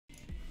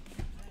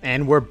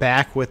And we're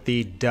back with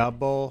the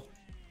double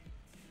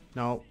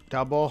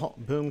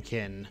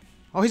boomkin.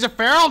 Oh, he's a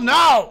feral?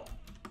 No!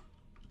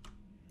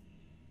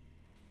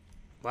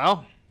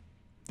 Well,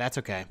 that's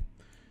okay.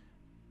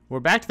 We're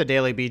back to the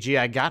daily BG.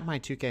 I got my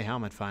 2K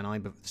helmet finally,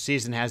 but the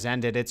season has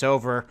ended. It's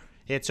over.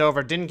 It's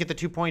over. Didn't get the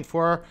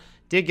 2.4.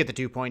 Did get the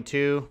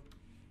 2.2.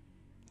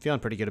 Feeling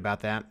pretty good about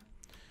that.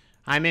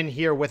 I'm in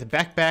here with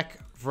Beck,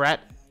 Vret,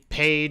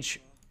 Paige,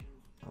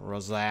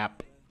 Rozap.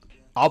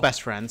 All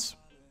best friends.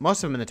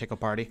 Most of them in the Tiqqle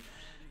party.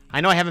 I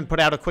know I haven't put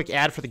out a quick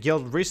ad for the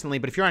guild recently,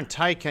 but if you're on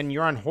Tiqqle and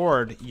you're on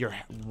Horde, you're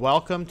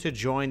welcome to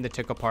join the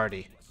Tiqqle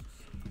party.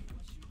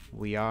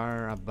 We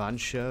are a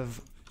bunch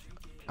of,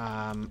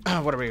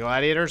 what are we,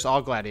 gladiators?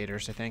 All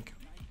gladiators, I think.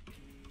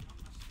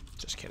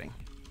 Just kidding.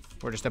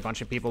 We're just a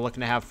bunch of people looking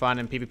to have fun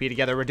and PvP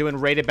together. We're doing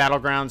raided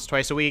battlegrounds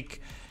twice a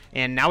week,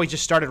 and now we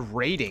just started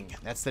raiding.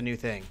 That's the new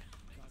thing.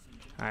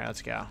 All right,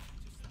 let's go.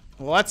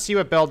 Well, let's see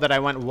what build that I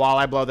went while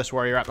I blow this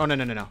warrior up. Oh,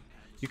 no.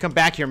 You come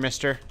back here,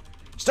 mister.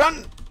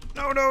 Stun!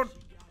 No.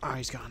 Oh,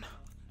 he's gone.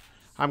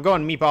 I'm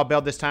going meatball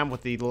build this time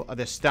with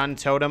the stun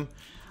totem.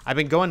 I've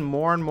been going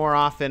more and more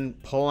often,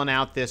 pulling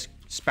out this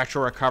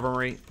spectral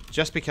recovery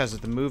just because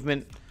of the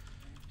movement.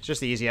 It's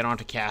just easy. I don't have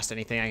to cast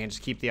anything. I can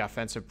just keep the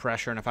offensive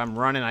pressure, and if I'm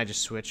running, I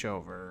just switch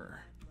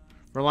over.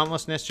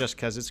 Relentlessness just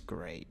because it's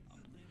great.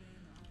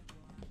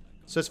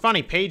 So it's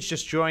funny. Paige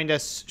just joined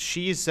us.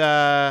 She's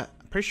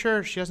pretty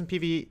sure she doesn't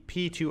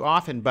PvP too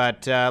often,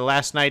 but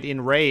last night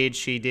in Raid,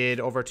 she did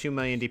over 2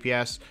 million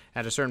DPS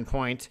at a certain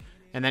point,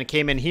 and then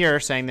came in here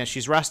saying that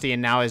she's rusty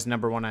and now is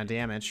 #1 on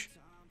damage.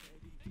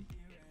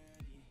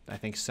 I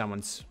think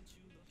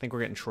we're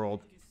getting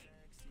trolled.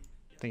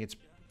 I think it's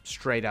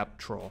straight up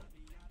troll.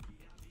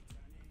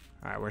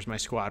 All right, where's my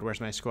squad?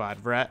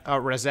 Vret, oh,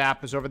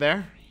 Razap is over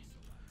there.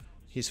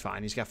 He's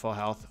fine. He's got full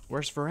health.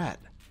 Where's Vret?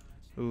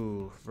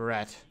 Ooh,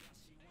 Vret.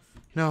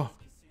 No,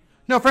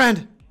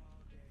 friend.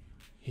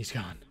 He's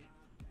gone.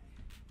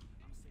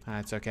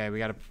 It's okay. We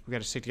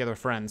gotta stick together with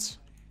friends.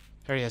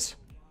 There he is.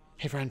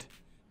 Hey, friend.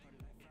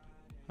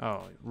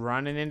 Oh,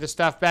 running into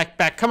stuff.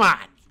 Back. Come on.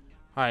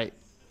 All right.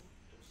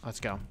 Let's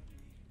go.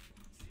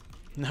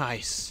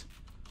 Nice.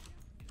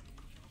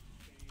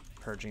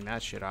 Purging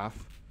that shit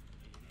off.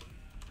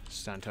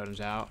 Stun totem's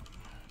out.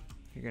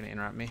 You're gonna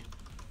interrupt me.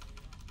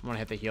 I'm gonna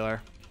hit the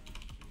healer.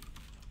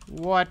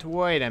 What?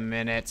 Wait a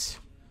minute.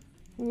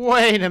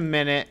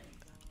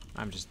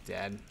 I'm just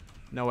dead.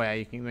 No way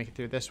you can make it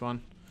through this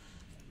one.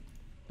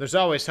 There's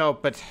always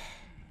hope, but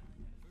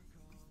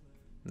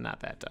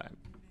not that time.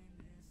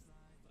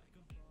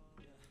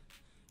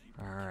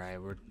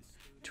 Alright, we're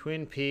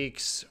Twin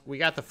Peaks. We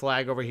got the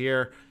flag over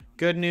here.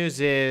 Good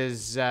news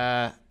is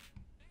they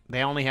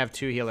only have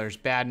 2 healers.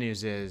 Bad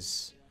news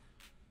is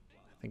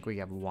I think we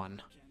have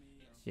 1.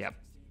 Yep.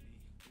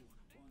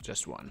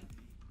 Just 1.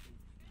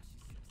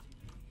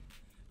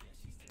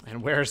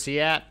 And where is he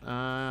at?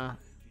 I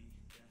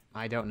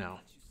don't know.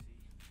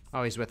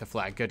 Oh, he's with the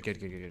flag. Good.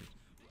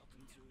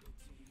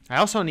 I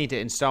also need to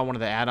install one of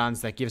the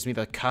add-ons that gives me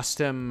the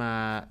custom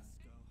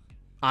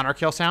honor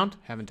kill sound.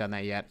 Haven't done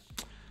that yet.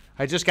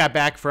 I just got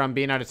back from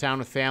being out of town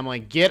with family.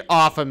 Get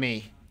off of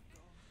me,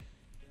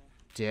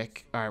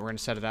 dick. All right, we're going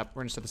to set it up.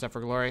 We're going to set this up for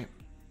glory.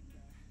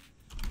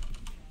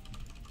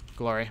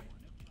 Glory.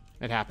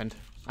 It happened.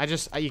 I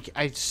just... What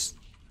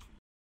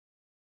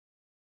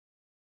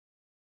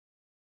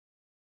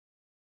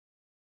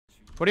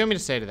do you want me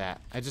to say to that?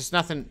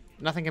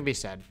 Nothing can be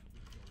said.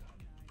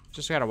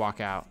 Just gotta walk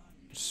out.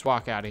 Just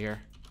walk out of here.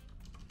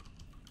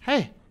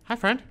 Hey, hi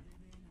friend.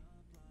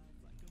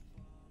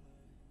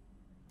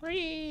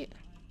 Whee!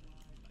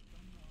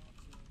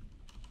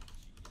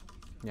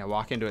 Yeah,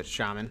 walk into it,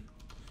 Shaman.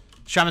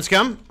 Shaman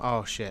scum?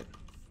 Oh shit.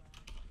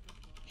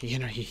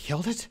 He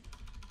killed it?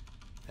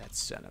 That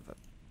son of a...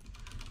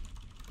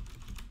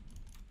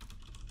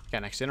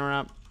 Got next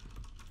interrupt.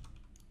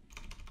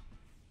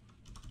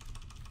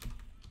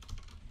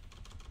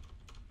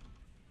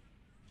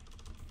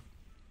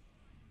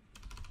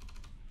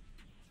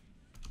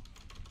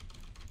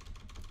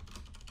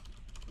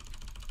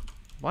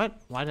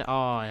 What? Why did... Oh,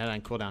 I had it on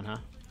cooldown, huh?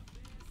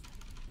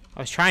 I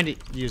was trying to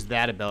use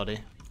that ability.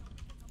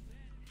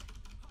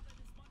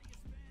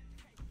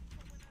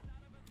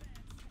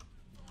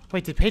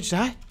 Wait, did Paige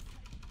die?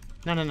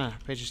 No.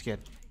 Paige is good.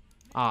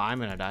 Oh, I'm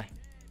gonna die.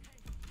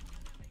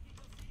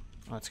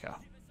 Let's go.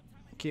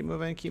 Keep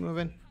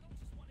moving.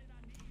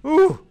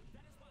 Ooh!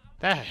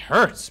 That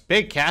hurts.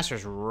 Big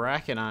caster's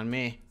wrecking on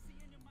me.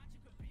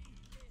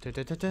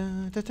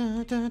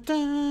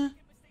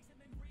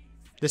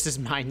 This is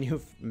my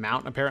new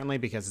mount, apparently,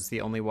 because it's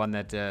the only one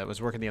that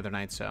was working the other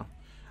night, so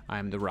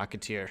I'm the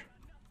Rocketeer.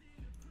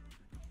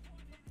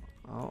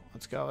 Oh,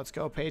 let's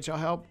go. Paige, I'll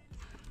help.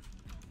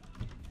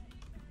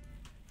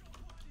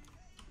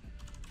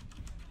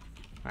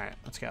 All right,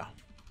 let's go.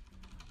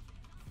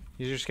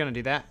 You're just gonna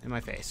do that in my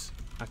face.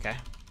 Okay.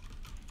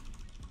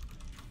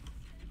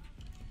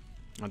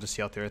 I'll just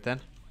heal through it then.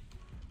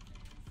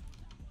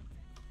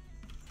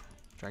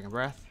 Dragon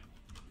Breath.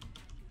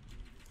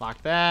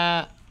 Lock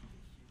that.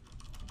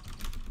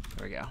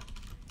 There we go.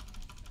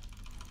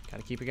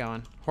 Gotta keep it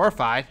going.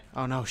 Horrified.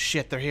 Oh no,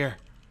 shit, they're here.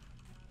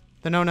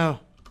 No.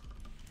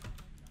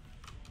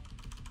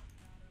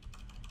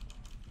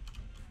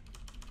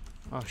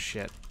 Oh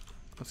shit.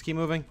 Let's keep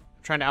moving.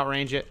 I'm trying to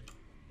outrange it.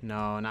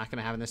 No, not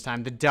gonna happen this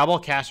time. The double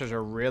casters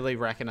are really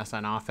wrecking us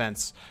on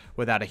offense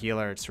without a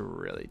healer. It's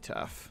really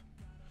tough.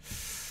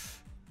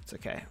 It's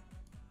okay.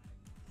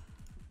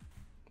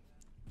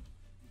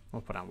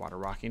 We'll put on water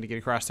rocking to get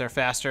across there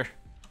faster.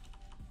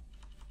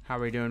 How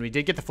are we doing? We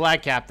did get the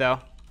flag cap though.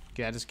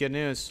 That is good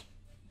news.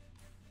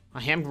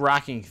 I am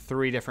rocking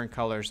 3 different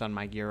colors on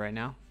my gear right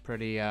now.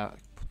 Pretty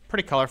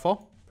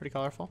colorful. Pretty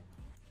colorful.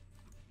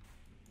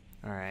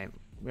 All right,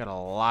 we got a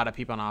lot of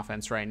people on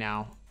offense right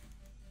now,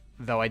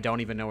 though I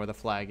don't even know where the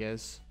flag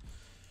is.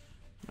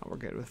 No, we're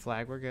good with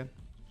flag. We're good.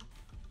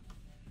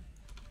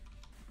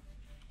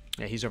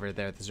 Yeah, he's over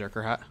there at the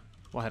Zerker hut.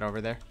 We'll head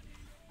over there.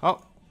 Oh,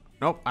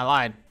 nope, I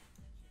lied. I'm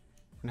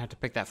gonna have to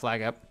pick that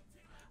flag up.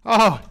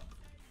 Oh,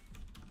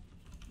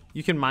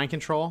 you can mind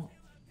control.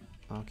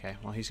 Okay,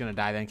 well, he's gonna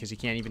die then because he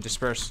can't even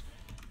disperse.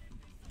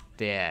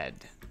 Dead.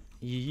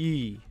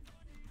 Yee.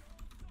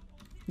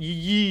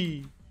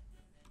 Yee.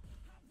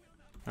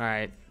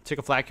 Alright, took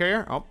a flag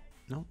carrier. Oh,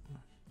 no.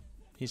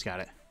 He's got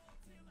it.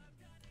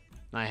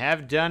 I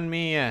have done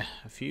me a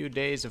few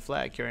days of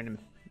flag carrying in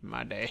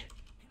my day.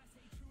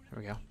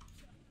 There we go.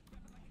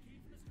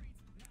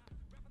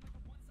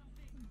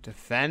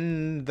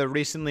 Defend the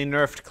recently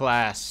nerfed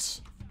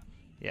class.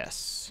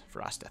 Yes,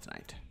 Frost Death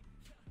Knight.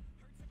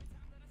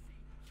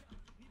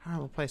 Alright,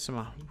 we'll play some,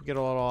 we'll get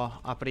a little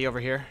uppity over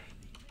here.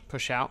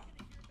 Push out.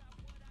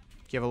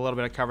 Give a little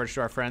bit of coverage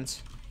to our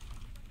friends.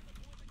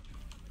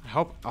 I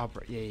hope, oh,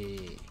 yeah.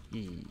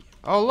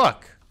 Oh,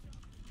 look.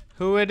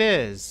 Who it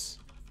is.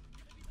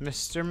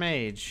 Mr.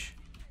 Mage.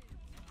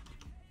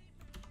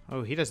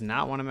 Oh, he does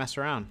not want to mess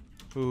around.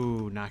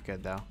 Ooh, not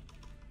good, though.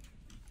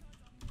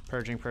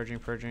 Purging.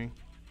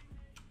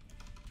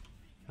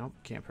 Nope,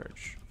 can't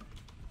purge.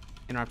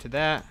 Interrupted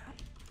that.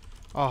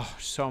 Oh,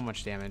 so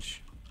much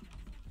damage.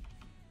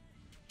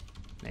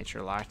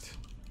 Nature locked.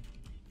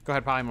 Go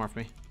ahead, polymorph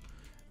me.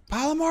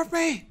 Polymorph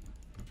me!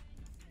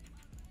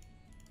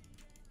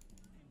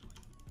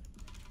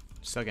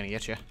 Still gonna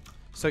get you.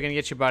 Still gonna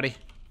get you, buddy.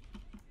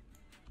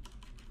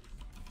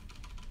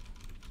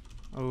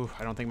 Oh,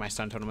 I don't think my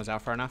stun totem was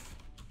out far enough.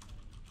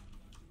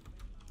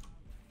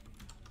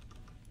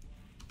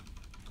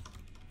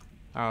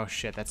 Oh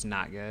shit, that's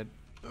not good.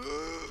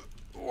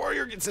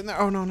 Warrior gets in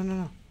there. Oh no.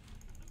 No.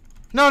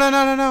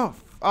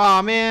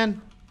 Oh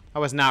man. I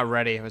was not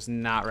ready. I was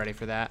not ready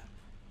for that.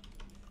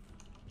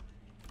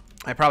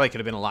 I probably could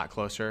have been a lot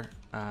closer.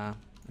 I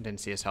didn't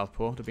see his health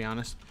pool, to be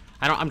honest.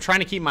 I'm trying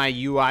to keep my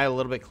UI a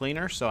little bit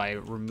cleaner, so I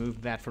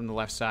removed that from the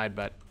left side,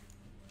 but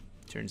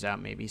turns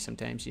out maybe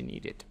sometimes you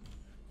need it.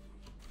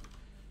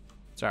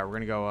 Sorry, we're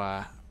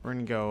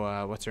gonna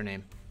go, what's her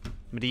name?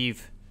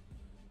 Medivh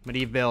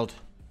build.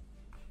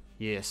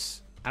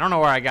 Yes. I don't know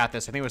where I got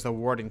this. I think it was the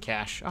Warden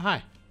cache. Oh,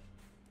 hi.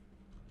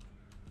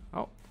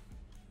 Oh.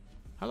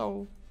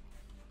 Hello.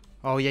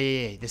 Oh,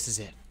 yeah. This is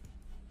it.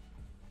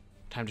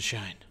 Time to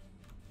shine.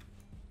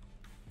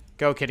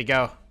 Go, kitty,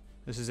 go.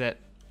 This is it.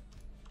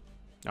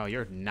 Oh,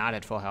 you're not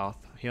at full health.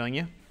 Healing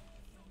you.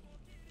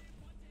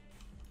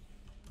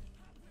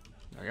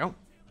 There we go.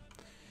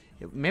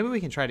 Maybe we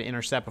can try to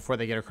intercept before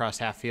they get across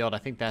half field. I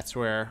think that's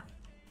where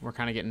we're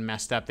kind of getting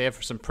messed up. They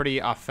have some pretty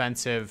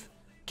offensive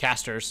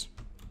casters.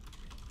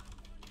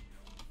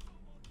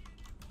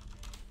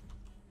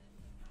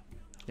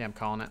 Yeah, I'm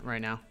calling it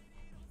right now.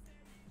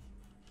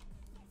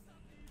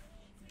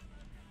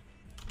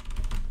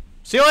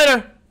 See you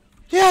later!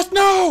 Yes,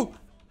 no!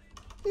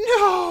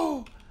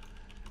 No!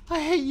 I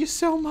hate you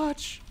so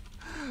much.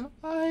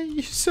 I hate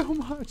you so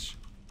much.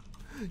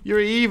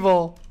 You're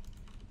evil.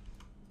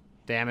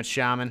 Damn it,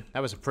 Shaman.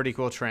 That was a pretty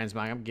cool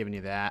transmog. I'm giving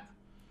you that.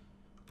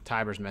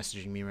 Tiber's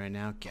messaging me right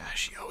now.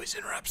 Gosh, he always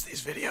interrupts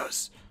these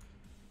videos.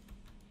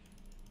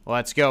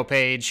 Let's go,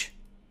 Paige.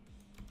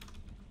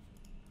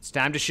 It's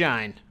time to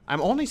shine.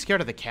 I'm only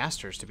scared of the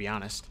casters, to be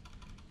honest.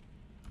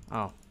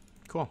 Oh,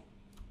 cool.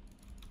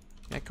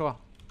 Yeah, cool.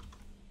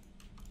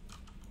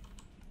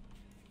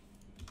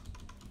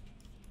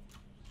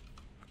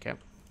 Okay,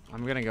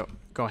 I'm gonna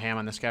go ham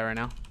on this guy right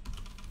now.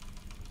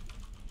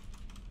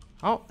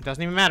 Oh, it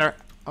doesn't even matter.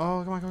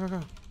 Oh, come on,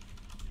 go.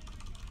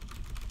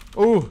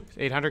 Ooh,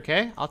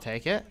 800k? I'll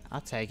take it.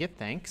 I'll take it.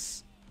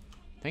 Thanks.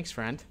 Thanks,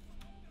 friend.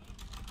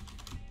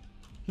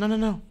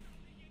 No.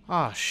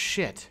 Oh,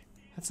 shit.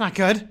 That's not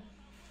good.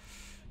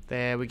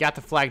 We got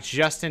the flag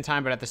just in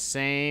time, but at the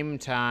same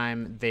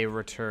time, they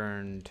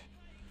returned.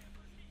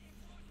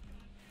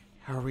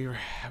 Or we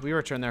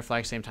returned their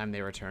flag same time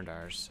they returned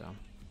ours, so.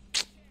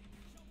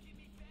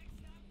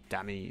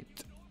 Damn it.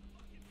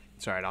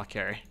 It's alright, I'll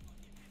carry.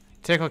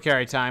 Tickle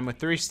carry time with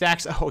 3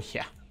 stacks. Oh,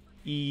 yeah.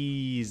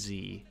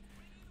 Easy.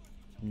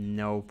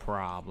 No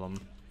problem.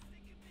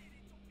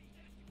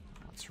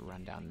 Let's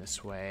run down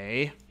this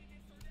way.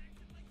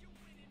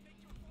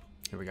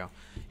 Here we go.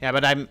 Yeah,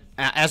 but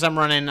as I'm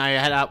running, I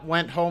had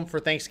went home for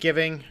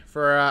Thanksgiving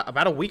for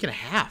about a week and a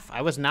half.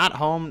 I was not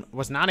home,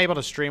 was not able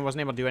to stream,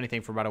 wasn't able to do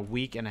anything for about a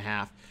week and a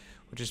half,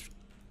 which is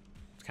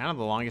kind of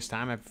the longest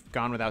time I've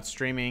gone without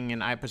streaming.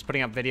 And I was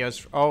putting up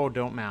videos. Oh,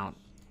 don't mount,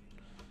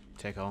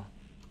 Tiqqle.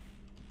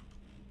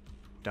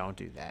 Don't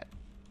do that.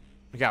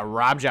 We got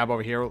Rob Job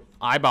over here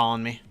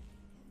eyeballing me.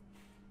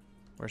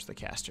 Where's the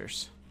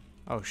casters?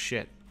 Oh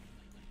shit.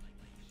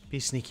 Be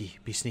sneaky.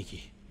 Be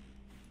sneaky.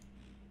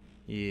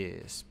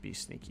 Yes, be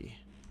sneaky.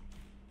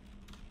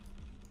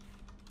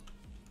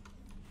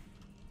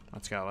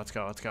 Let's go, let's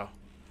go, let's go.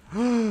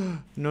 No,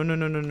 no, no,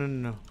 no, no, no,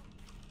 no.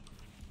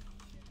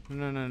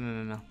 No, no, no,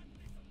 no, no.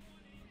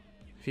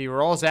 If he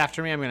rolls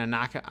after me, I'm gonna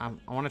knock it. I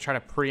want to try to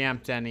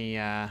preempt any,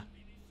 Oh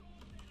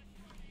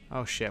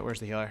shit, where's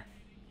the healer?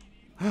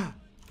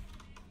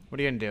 What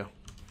are you gonna do?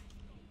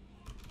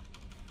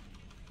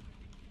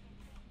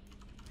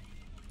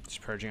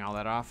 Just purging all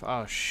that off.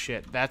 Oh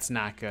shit, that's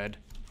not good.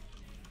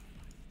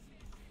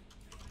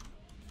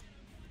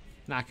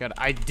 Not good.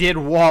 I did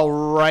wall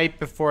right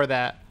before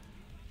that.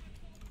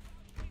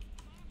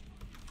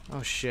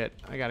 Oh shit,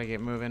 I gotta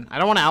get moving. I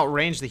don't want to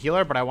outrange the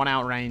healer, but I want to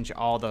outrange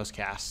all those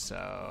casts,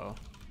 so...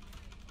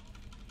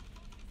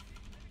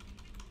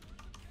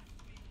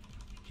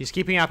 He's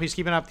keeping up, he's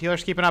keeping up, the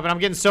healer's keeping up, and I'm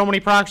getting so many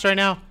procs right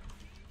now.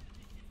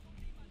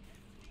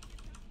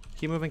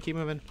 Keep moving, keep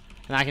moving.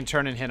 And I can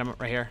turn and hit him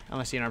right here,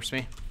 unless he interrupts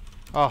me.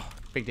 Oh,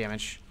 big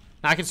damage.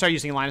 Now I can start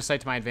using line of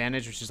sight to my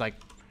advantage, which is like...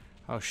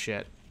 Oh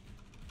shit.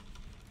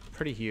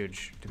 Pretty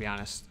huge, to be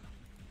honest.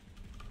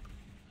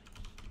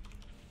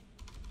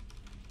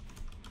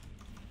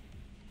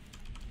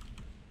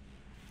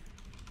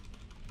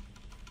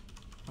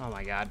 Oh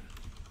my god.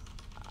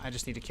 I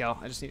just need to kill.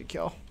 I just need to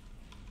kill.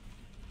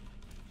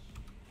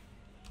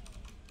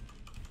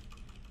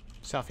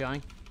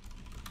 Self-healing.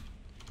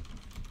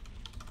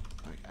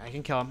 I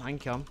can kill him. I can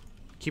kill him.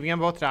 Keeping them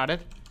both dotted.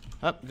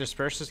 Oh,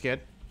 disperse is good.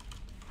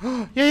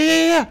 Yeah, yeah,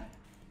 yeah, yeah.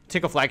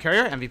 Tiqqle flag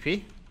carrier,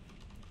 MVP.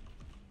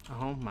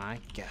 Oh my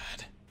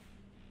god.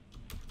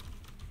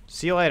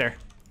 See you later.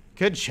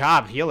 Good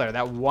job, healer.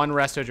 That one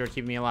resto drawer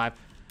keeping me alive.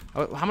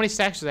 Oh, how many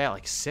stacks are that?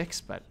 Like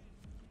 6, but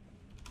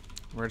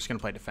we're just gonna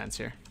play defense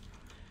here.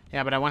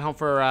 Yeah, but I went home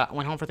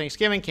for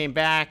Thanksgiving, came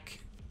back.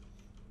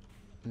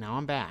 Now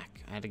I'm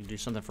back. I had to do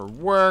something for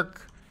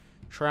work,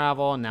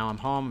 travel, and now I'm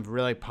home. I'm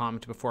really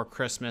pumped before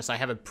Christmas. I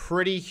have a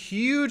pretty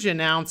huge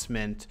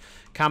announcement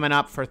coming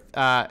up for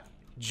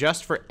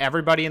just for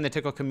everybody in the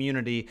Tiqqle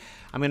community.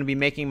 I'm going to be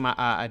making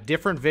a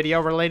different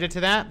video related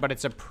to that, but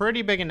it's a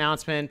pretty big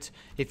announcement.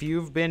 If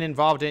you've been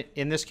involved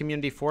in this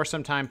community for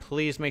some time,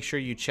 please make sure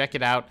you check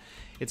it out.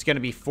 It's going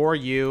to be for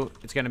you.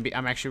 It's going to be,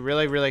 I'm actually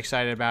really, really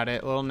excited about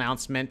it. A little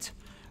announcement.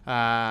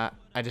 I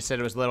just said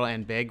it was little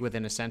and big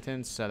within a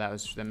sentence, so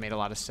that made a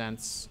lot of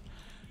sense.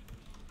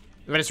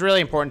 But it's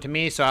really important to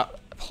me, so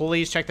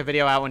please check the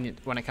video out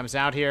when it comes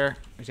out here.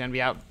 It's going to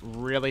be out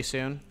really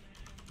soon.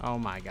 Oh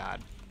my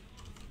god.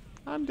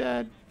 I'm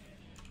dead.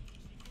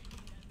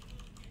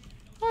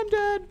 I'm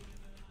dead.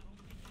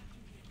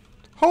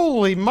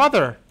 Holy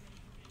mother.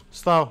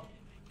 Slow.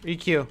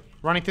 EQ.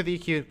 Running through the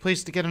EQ.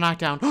 Please to get a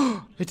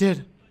knockdown. It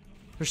did.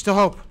 There's still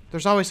hope.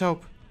 There's always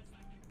hope.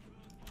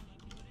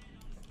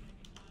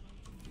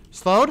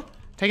 Slowed.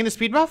 Taking the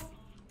speed buff.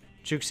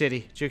 Juke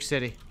City. Juke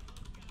City.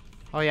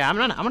 Oh yeah, I'm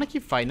gonna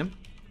keep fighting him.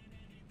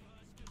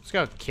 Let's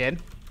go, kid.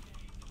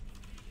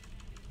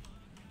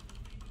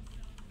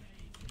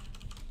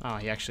 Oh,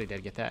 he actually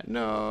did get that.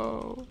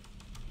 No.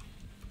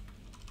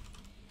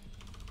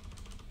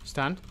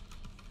 Stunned.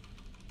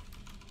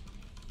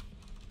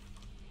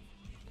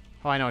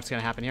 Oh, I know what's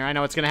gonna happen here. I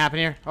know what's gonna happen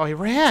here. Oh, he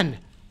ran.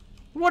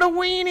 What a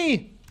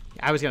weenie.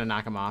 I was gonna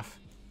knock him off.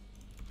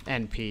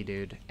 NP,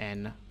 dude.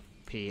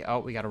 NP. Oh,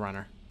 we got a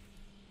runner.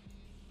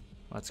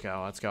 Let's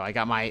go. Let's go. I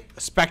got my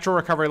spectral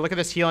recovery. Look at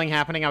this healing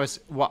happening. I was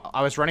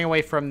running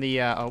away from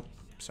the... oh,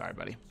 sorry,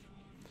 buddy.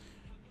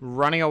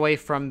 Running away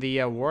from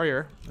the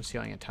warrior. I was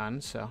healing a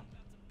ton, so...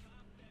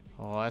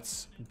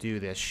 Let's do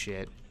this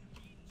shit.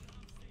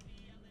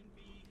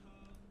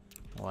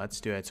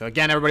 Let's do it. So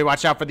again, everybody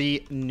watch out for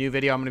the new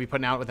video I'm going to be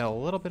putting out with a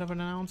little bit of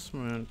an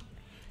announcement.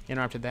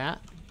 Interrupted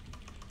that.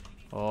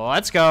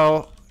 Let's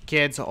go,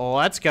 kids.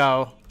 Let's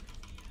go.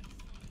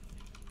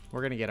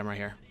 We're going to get him right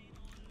here.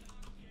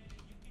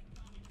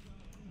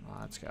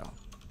 Let's go.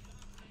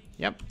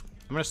 Yep.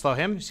 I'm going to slow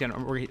him.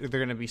 They're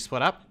going to be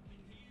split up.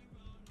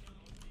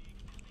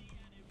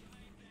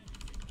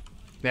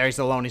 There, he's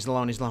alone. He's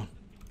alone. He's alone.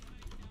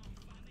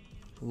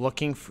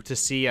 Looking to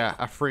see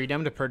a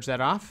freedom to purge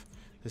that off.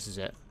 This is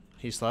it.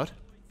 He's slowed.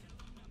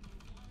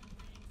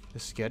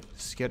 This is good.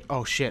 This is good.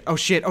 Oh, shit. Oh,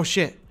 shit. Oh,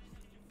 shit.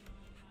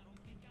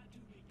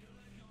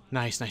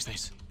 Nice, nice,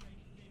 nice.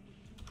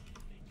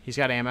 He's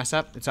got AMS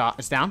up.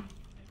 It's down.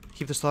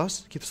 Keep the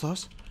slows. Keep the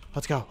slows.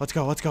 Let's go. Let's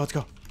go. Let's go. Let's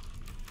go.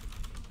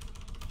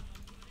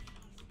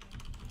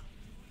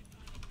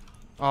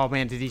 Oh,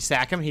 man. Did he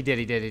sack him? He did.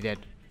 He did. He did.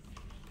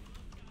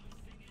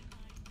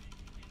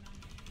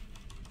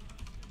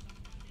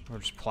 We're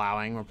just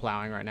plowing. We're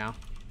plowing right now.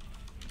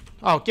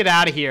 Oh, get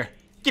out of here.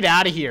 Get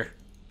out of here.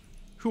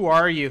 Who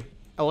are you?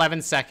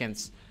 11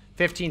 seconds.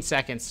 15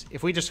 seconds.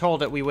 If we just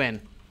hold it, we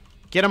win.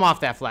 Get him off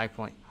that flag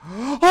point.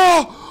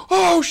 Oh!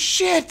 Oh,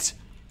 shit!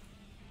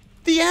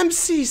 The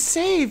MC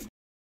saved!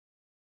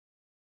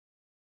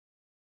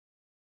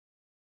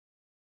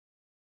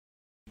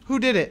 Who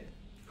did it?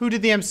 Who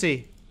did the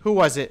MC? Who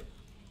was it?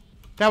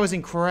 That was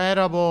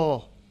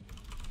incredible.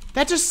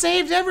 That just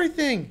saved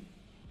everything.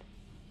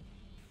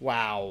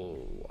 Wow.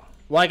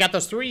 Well, I got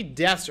those 3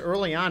 deaths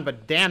early on,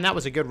 but damn, that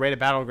was a good rated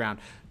battleground.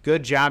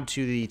 Good job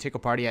to the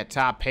Tiqqle party at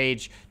top.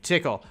 Paige,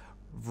 Tiqqle,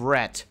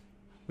 Vret.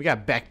 We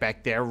got Beck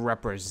back there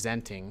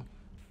representing.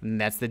 And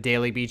that's the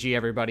Daily BG,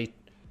 everybody.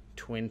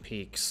 Twin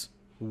Peaks.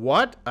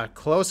 What a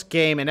close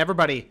game. And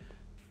everybody,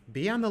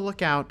 be on the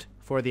lookout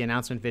for the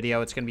announcement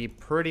video. It's going to be a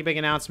pretty big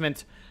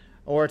announcement,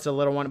 or it's a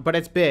little one, but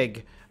it's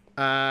big.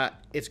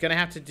 It's going to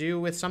have to do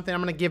with something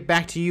I'm going to give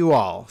back to you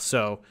all.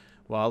 So,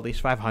 well, at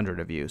least 500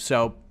 of you.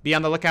 So be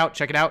on the lookout.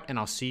 Check it out, and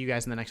I'll see you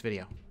guys in the next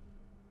video.